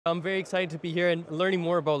I'm very excited to be here and learning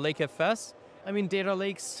more about lakeFS. I mean, data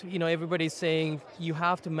lakes, everybody's saying you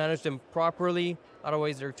have to manage them properly,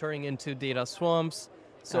 otherwise they're turning into data swamps.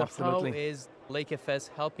 So how Absolutely. is lakeFS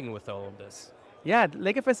helping with all of this? Yeah,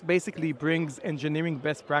 lakeFS basically brings engineering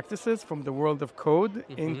best practices from the world of code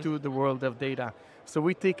Hmm. into the world of data. So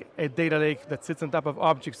we take a data lake that sits on top of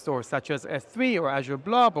object stores such as S3 or Azure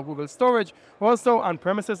Blob or Google Storage, or also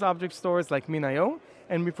on-premises object stores like MinIO,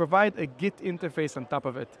 and we provide a Git interface on top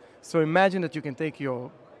of it. So imagine that you can take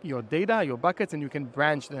your data, your buckets, and you can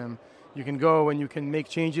branch them. You can go and you can make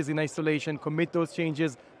changes in isolation, commit those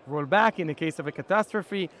changes, roll back in the case of a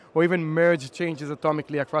catastrophe, or even merge changes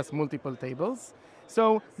atomically across multiple tables.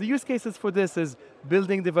 So the use cases for this is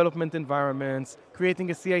building development environments, creating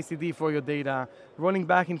a CI/CD for your data, rolling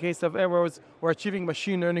back in case of errors, or achieving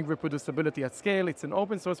machine learning reproducibility at scale. It's an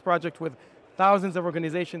open source project with thousands of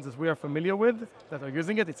organizations as we are familiar with that are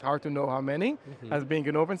using it. It's hard to know how many as being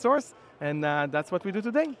an open source. And that's what we do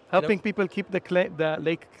today, helping people keep the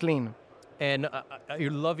lake clean. And I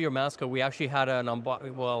love your mascot. We actually had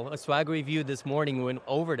a swag review this morning. We went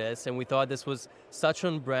over this, and we thought this was such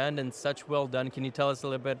on brand and such well done. Can you tell us a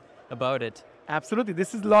little bit about it? Absolutely.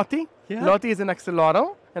 This is Lottie. Yeah. Lottie is an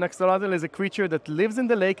axolotl. An axolotl is a creature that lives in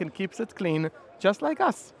the lake and keeps it clean, just like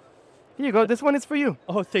us. Here you go. This one is for you.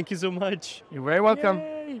 Oh, thank you so much. You're very welcome.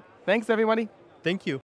 Yay. Thanks, everybody. Thank you.